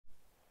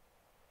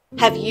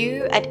Have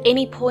you, at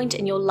any point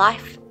in your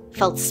life,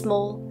 felt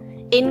small,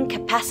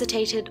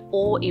 incapacitated,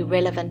 or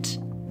irrelevant?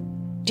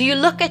 Do you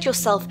look at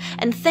yourself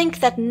and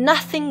think that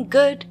nothing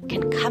good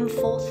can come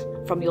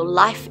forth from your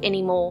life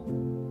anymore?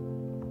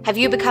 Have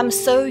you become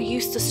so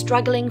used to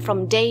struggling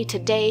from day to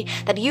day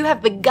that you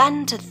have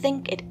begun to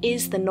think it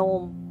is the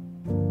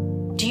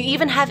norm? Do you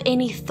even have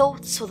any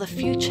thoughts for the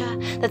future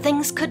that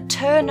things could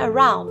turn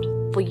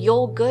around for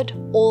your good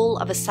all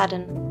of a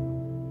sudden?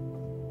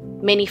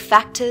 Many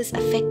factors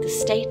affect the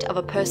state of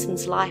a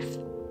person's life,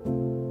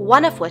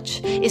 one of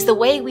which is the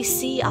way we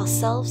see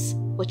ourselves,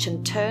 which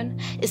in turn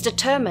is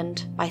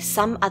determined by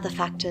some other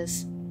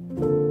factors.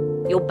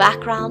 Your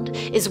background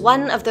is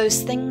one of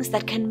those things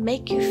that can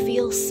make you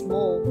feel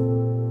small.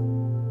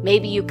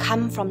 Maybe you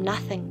come from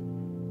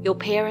nothing. Your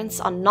parents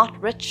are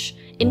not rich,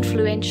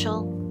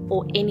 influential,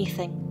 or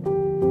anything.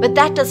 But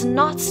that does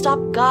not stop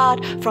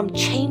God from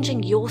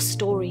changing your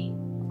story.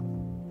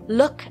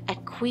 Look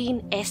at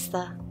Queen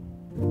Esther.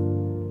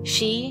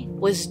 She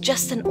was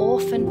just an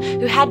orphan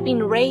who had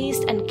been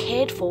raised and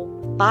cared for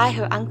by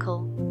her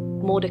uncle,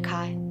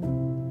 Mordecai.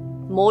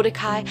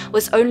 Mordecai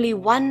was only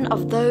one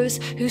of those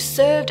who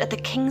served at the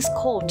king's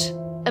court,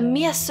 a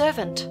mere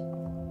servant.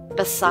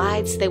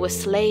 Besides, they were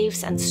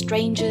slaves and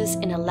strangers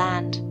in a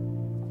land.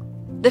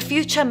 The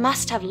future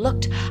must have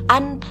looked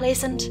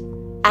unpleasant,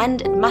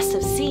 and it must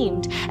have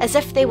seemed as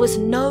if there was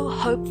no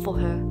hope for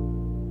her.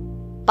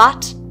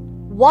 But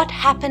what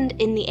happened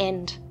in the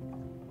end?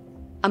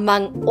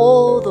 Among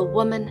all the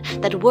women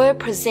that were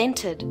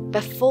presented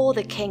before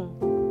the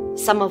king,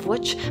 some of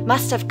which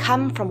must have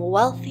come from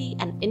wealthy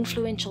and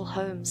influential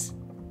homes,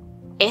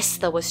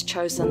 Esther was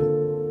chosen.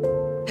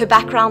 Her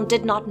background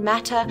did not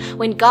matter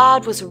when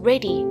God was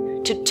ready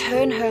to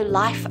turn her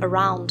life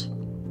around.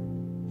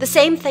 The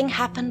same thing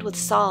happened with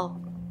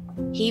Saul.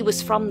 He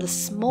was from the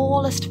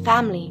smallest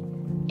family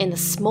in the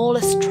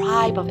smallest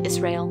tribe of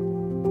Israel.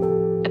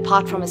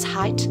 Apart from his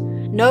height,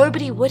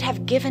 nobody would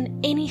have given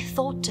any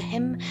thought to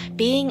him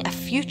being a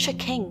future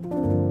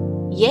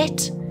king.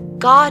 Yet,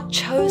 God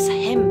chose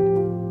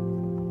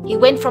him. He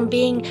went from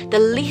being the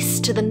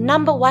least to the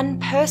number one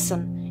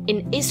person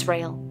in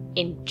Israel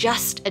in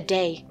just a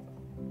day.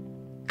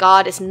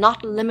 God is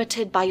not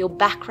limited by your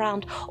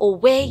background or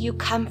where you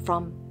come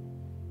from.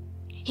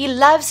 He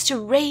loves to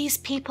raise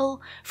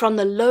people from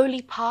the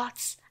lowly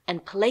parts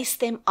and place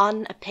them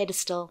on a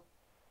pedestal.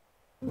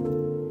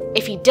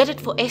 If he did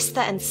it for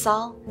Esther and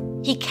Saul,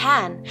 he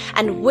can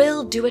and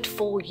will do it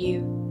for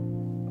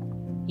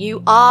you.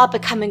 You are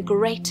becoming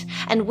great,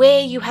 and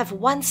where you have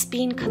once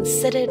been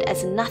considered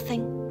as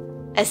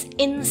nothing, as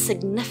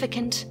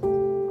insignificant,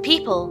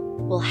 people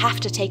will have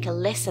to take a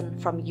lesson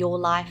from your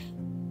life.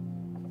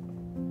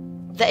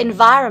 The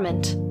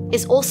environment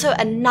is also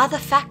another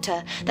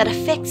factor that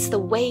affects the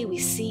way we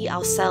see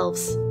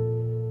ourselves.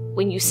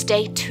 When you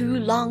stay too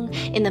long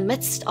in the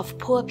midst of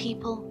poor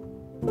people,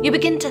 you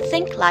begin to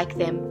think like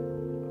them.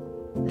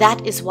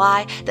 That is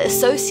why the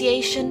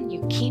association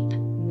you keep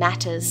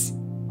matters.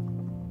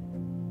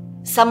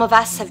 Some of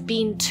us have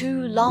been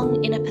too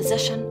long in a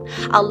position.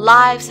 Our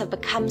lives have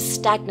become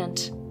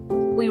stagnant.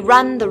 We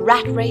run the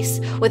rat race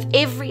with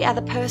every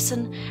other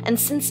person, and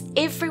since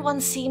everyone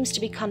seems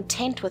to be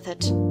content with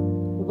it,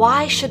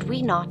 why should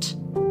we not?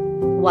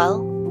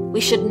 Well,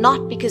 we should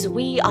not, because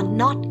we are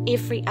not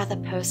every other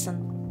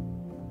person.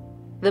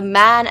 The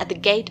man at the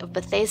gate of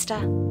Bethesda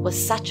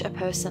was such a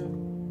person.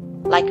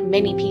 Like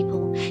many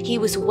people, he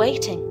was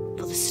waiting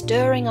for the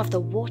stirring of the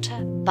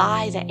water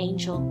by the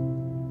angel.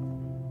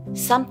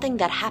 Something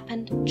that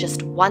happened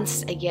just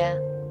once a year.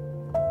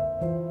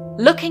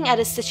 Looking at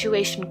his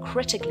situation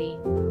critically,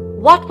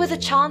 what were the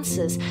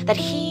chances that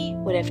he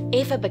would have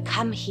ever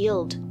become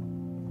healed?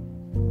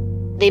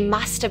 There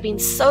must have been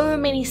so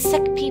many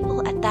sick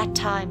people at that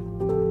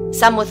time,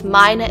 some with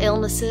minor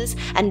illnesses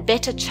and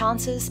better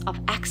chances of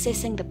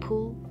accessing the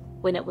pool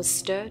when it was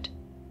stirred.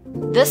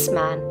 This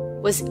man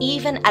was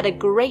even at a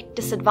great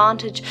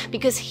disadvantage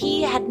because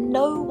he had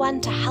no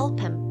one to help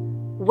him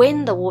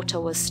when the water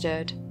was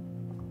stirred.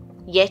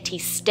 Yet he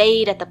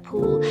stayed at the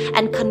pool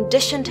and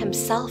conditioned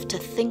himself to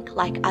think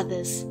like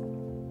others.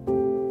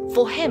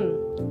 For him,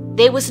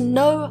 there was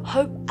no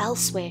hope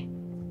elsewhere.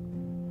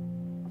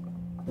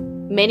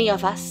 Many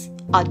of us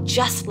are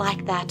just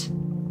like that.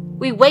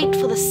 We wait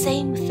for the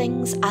same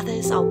things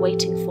others are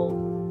waiting for.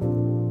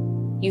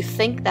 You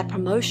think that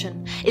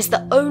promotion is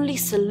the only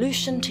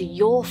solution to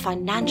your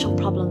financial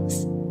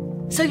problems,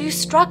 so you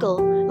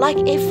struggle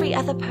like every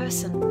other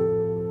person.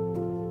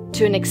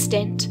 To an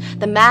extent,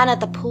 the man at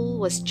the pool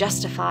was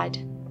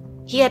justified.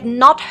 He had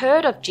not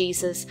heard of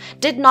Jesus,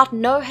 did not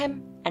know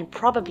him, and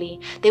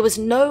probably there was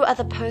no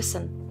other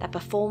person that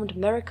performed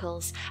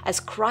miracles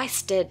as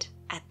Christ did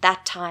at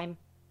that time.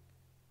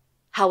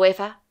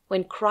 However,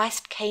 when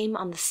Christ came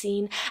on the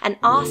scene and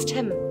asked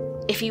him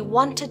if he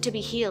wanted to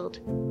be healed,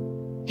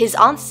 his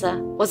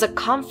answer was a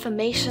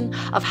confirmation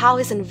of how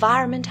his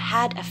environment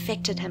had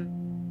affected him.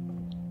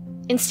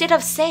 Instead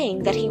of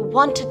saying that he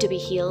wanted to be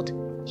healed,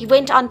 he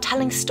went on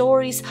telling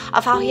stories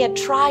of how he had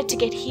tried to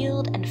get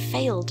healed and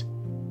failed.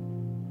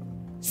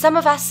 Some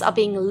of us are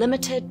being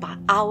limited by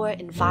our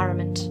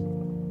environment.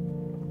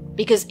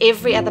 Because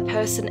every other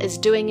person is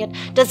doing it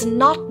does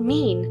not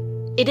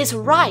mean it is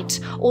right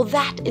or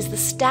that is the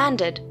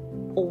standard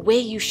or where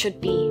you should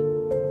be.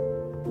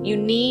 You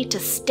need to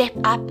step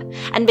up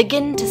and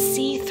begin to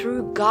see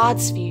through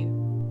God's view.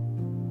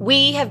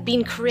 We have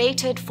been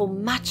created for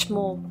much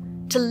more,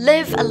 to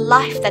live a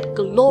life that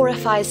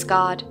glorifies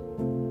God.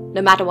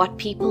 No matter what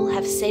people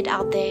have said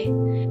out there,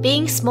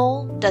 being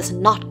small does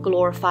not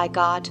glorify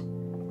God.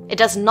 It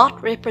does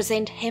not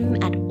represent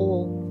Him at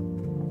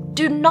all.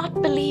 Do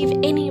not believe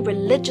any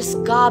religious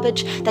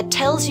garbage that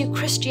tells you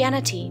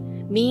Christianity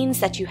means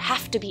that you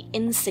have to be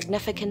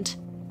insignificant,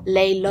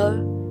 lay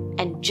low,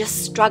 and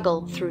just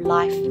struggle through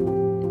life.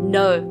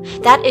 No,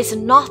 that is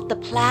not the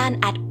plan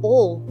at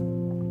all.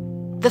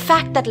 The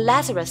fact that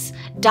Lazarus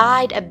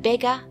died a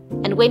beggar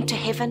and went to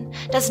heaven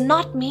does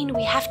not mean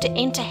we have to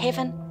enter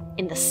heaven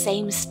in the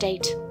same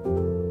state.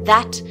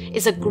 That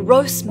is a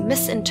gross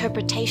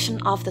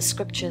misinterpretation of the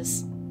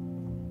scriptures.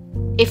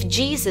 If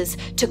Jesus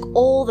took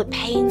all the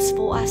pains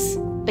for us,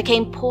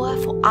 became poor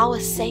for our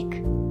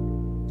sake,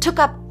 took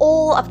up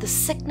all of the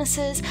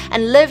sicknesses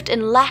and lived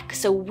in lack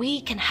so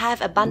we can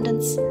have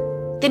abundance,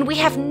 then we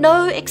have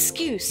no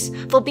excuse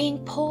for being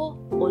poor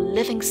or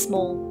living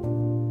small.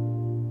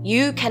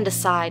 You can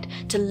decide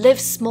to live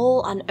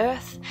small on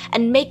earth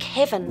and make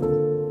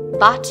heaven,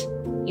 but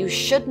you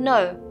should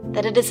know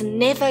that it is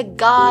never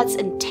God's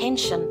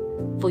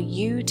intention for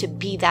you to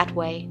be that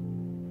way.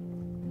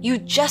 You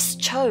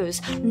just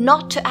chose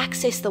not to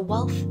access the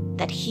wealth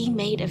that He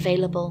made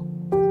available.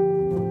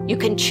 You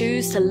can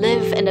choose to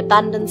live in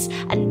abundance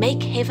and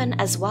make heaven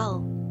as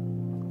well.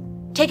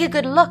 Take a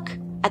good look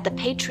at the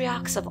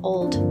patriarchs of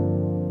old.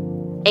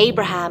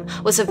 Abraham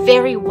was a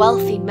very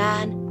wealthy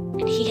man,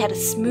 and he had a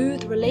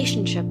smooth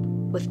relationship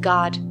with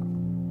God.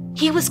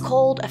 He was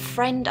called a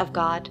friend of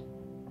God.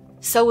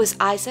 So was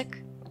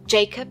Isaac,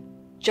 Jacob,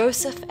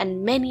 Joseph,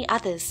 and many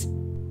others.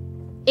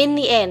 In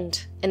the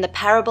end, in the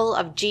parable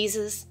of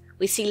Jesus,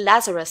 we see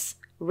Lazarus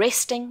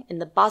resting in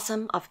the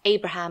bosom of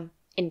Abraham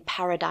in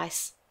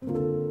paradise.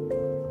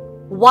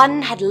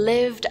 One had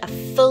lived a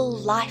full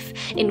life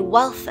in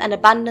wealth and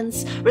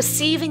abundance,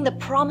 receiving the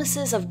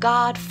promises of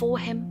God for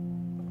him,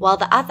 while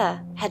the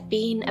other had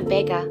been a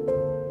beggar,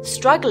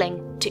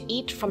 struggling to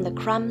eat from the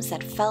crumbs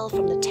that fell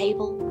from the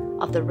table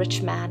of the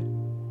rich man.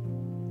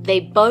 They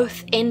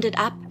both ended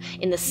up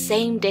in the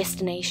same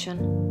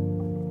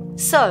destination.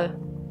 So,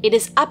 it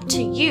is up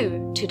to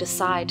you to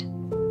decide.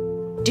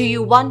 Do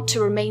you want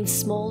to remain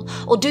small,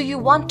 or do you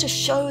want to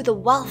show the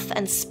wealth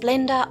and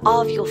splendor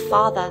of your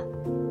Father?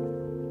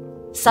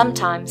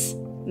 Sometimes,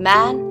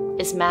 man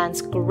is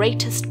man's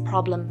greatest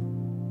problem.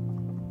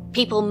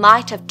 People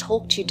might have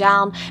talked you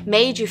down,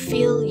 made you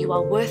feel you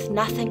are worth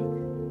nothing,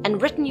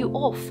 and written you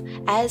off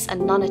as a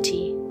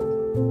nonentity.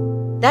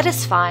 That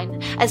is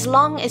fine, as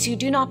long as you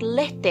do not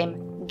let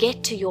them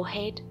get to your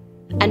head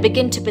and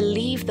begin to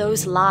believe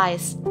those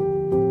lies.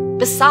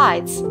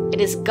 Besides, it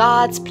is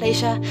God's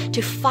pleasure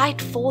to fight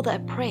for the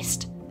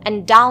oppressed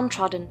and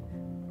downtrodden,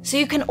 so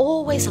you can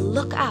always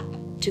look up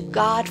to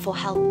God for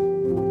help.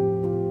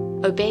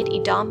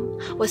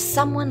 Obed-Edom was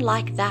someone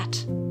like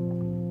that.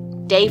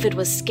 David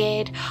was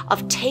scared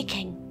of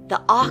taking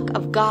the ark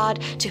of God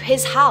to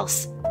his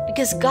house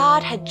because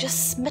God had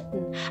just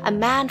smitten a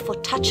man for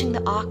touching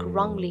the ark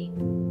wrongly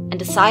and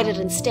decided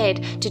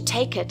instead to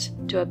take it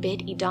to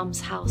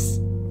Obed-Edom's house.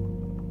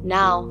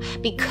 Now,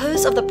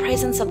 because of the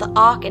presence of the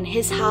ark in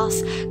his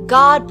house,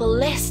 God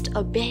blessed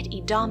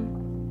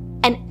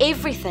Obed-Edom and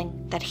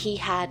everything that he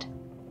had.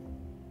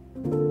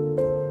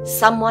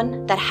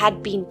 Someone that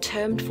had been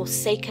termed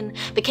forsaken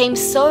became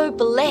so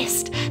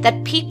blessed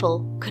that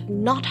people could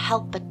not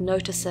help but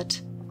notice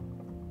it.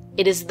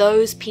 It is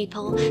those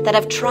people that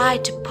have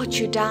tried to put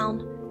you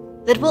down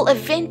that will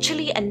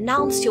eventually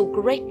announce your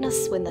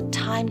greatness when the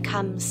time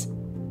comes.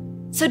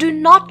 So do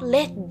not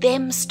let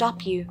them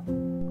stop you.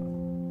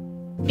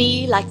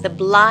 Be like the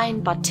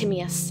blind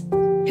Bartimaeus,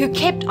 who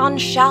kept on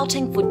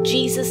shouting for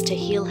Jesus to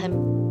heal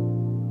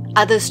him.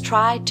 Others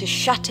tried to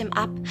shut him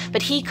up,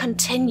 but he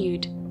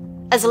continued.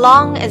 As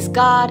long as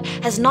God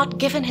has not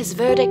given his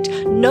verdict,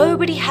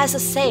 nobody has a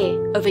say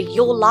over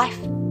your life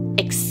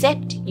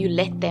except you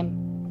let them.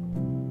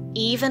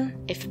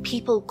 Even if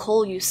people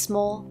call you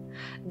small,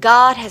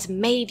 God has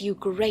made you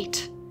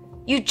great.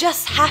 You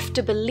just have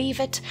to believe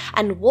it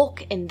and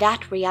walk in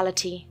that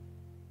reality.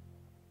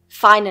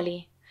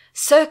 Finally,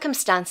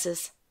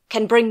 circumstances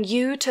can bring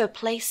you to a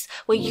place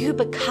where you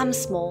become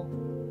small.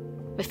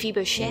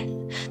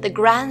 Mephibosheth, the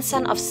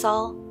grandson of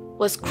Saul,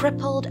 was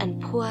crippled and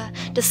poor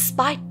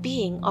despite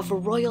being of a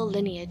royal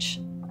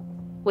lineage.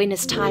 When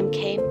his time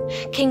came,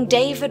 King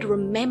David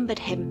remembered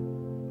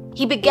him.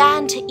 He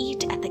began to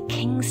eat at the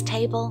king's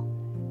table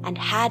and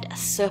had a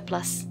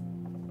surplus.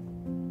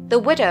 The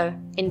widow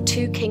in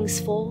 2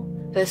 Kings 4,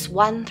 verse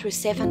 1 through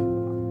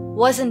 7,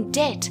 was in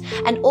debt,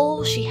 and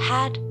all she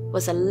had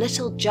was a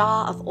little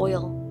jar of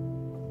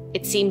oil.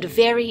 It seemed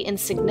very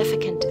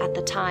insignificant at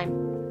the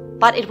time,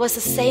 but it was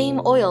the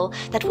same oil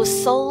that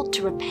was sold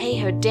to repay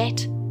her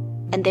debt,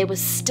 and there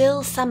was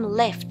still some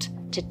left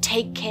to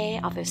take care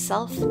of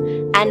herself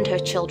and her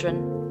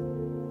children.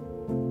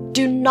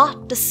 Do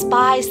not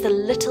despise the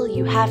little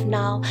you have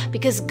now,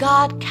 because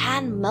God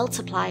can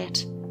multiply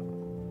it.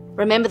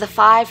 Remember the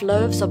 5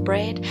 loaves of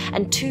bread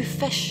and 2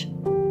 fish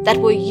that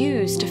were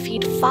used to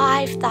feed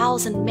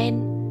 5,000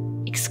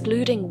 men,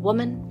 excluding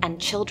women and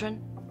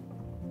children?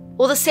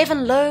 Or the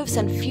 7 loaves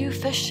and few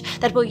fish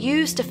that were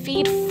used to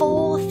feed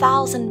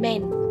 4,000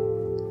 men?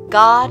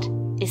 God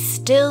is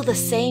still the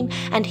same,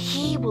 and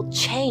He will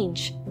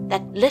change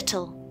that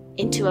little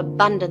into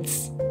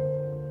abundance.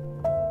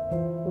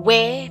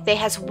 Where there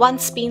has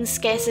once been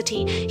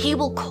scarcity, He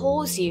will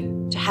cause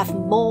you to have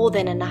more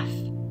than enough.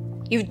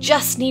 You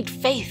just need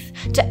faith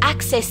to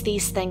access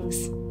these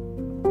things.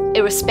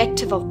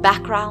 Irrespective of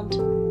background,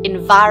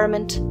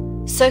 environment,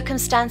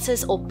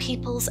 circumstances, or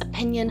people's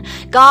opinion,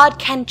 God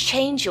can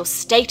change your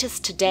status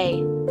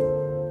today.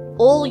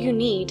 All you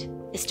need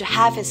is to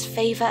have His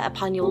favor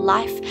upon your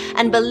life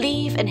and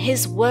believe in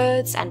His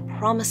words and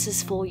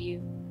promises for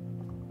you.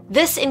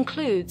 This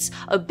includes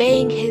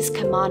obeying His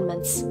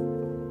commandments.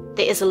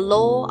 There is a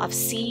law of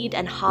seed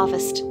and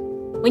harvest.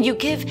 When you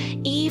give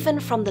even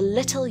from the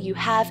little you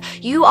have,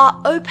 you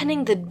are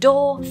opening the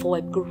door for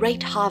a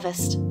great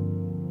harvest.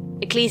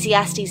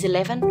 Ecclesiastes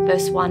 11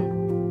 verse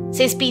 1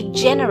 says, "Be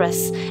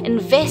generous,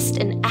 invest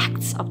in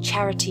acts of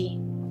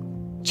charity.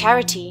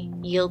 Charity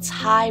yields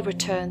high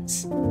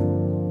returns."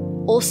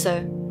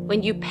 Also,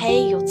 when you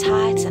pay your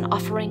tithes and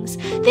offerings,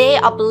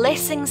 there are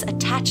blessings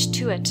attached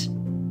to it.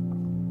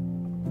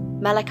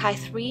 Malachi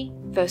 3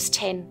 verse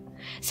 10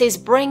 says,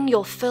 "Bring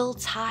your full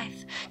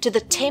tithe to the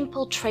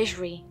temple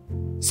treasury,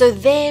 so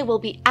there will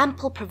be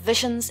ample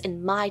provisions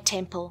in my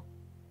temple.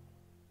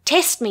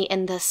 Test me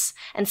in this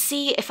and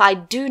see if I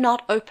do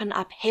not open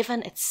up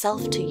heaven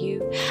itself to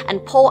you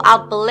and pour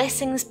out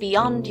blessings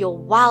beyond your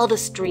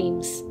wildest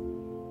dreams."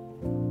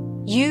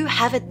 You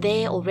have it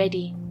there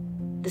already,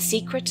 the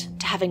secret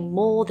to having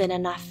more than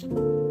enough.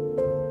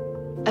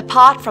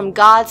 Apart from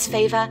God's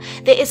favor,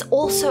 there is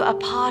also a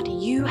part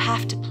you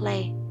have to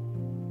play.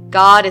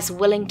 God is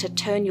willing to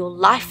turn your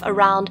life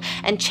around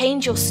and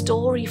change your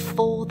story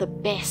for the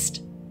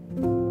best.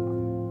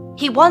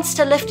 He wants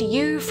to lift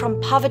you from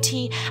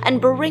poverty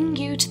and bring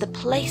you to the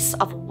place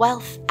of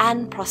wealth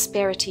and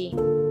prosperity.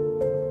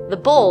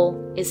 The ball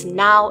is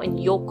now in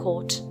your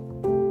court.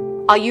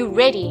 Are you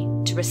ready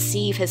to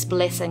receive His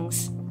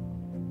blessings?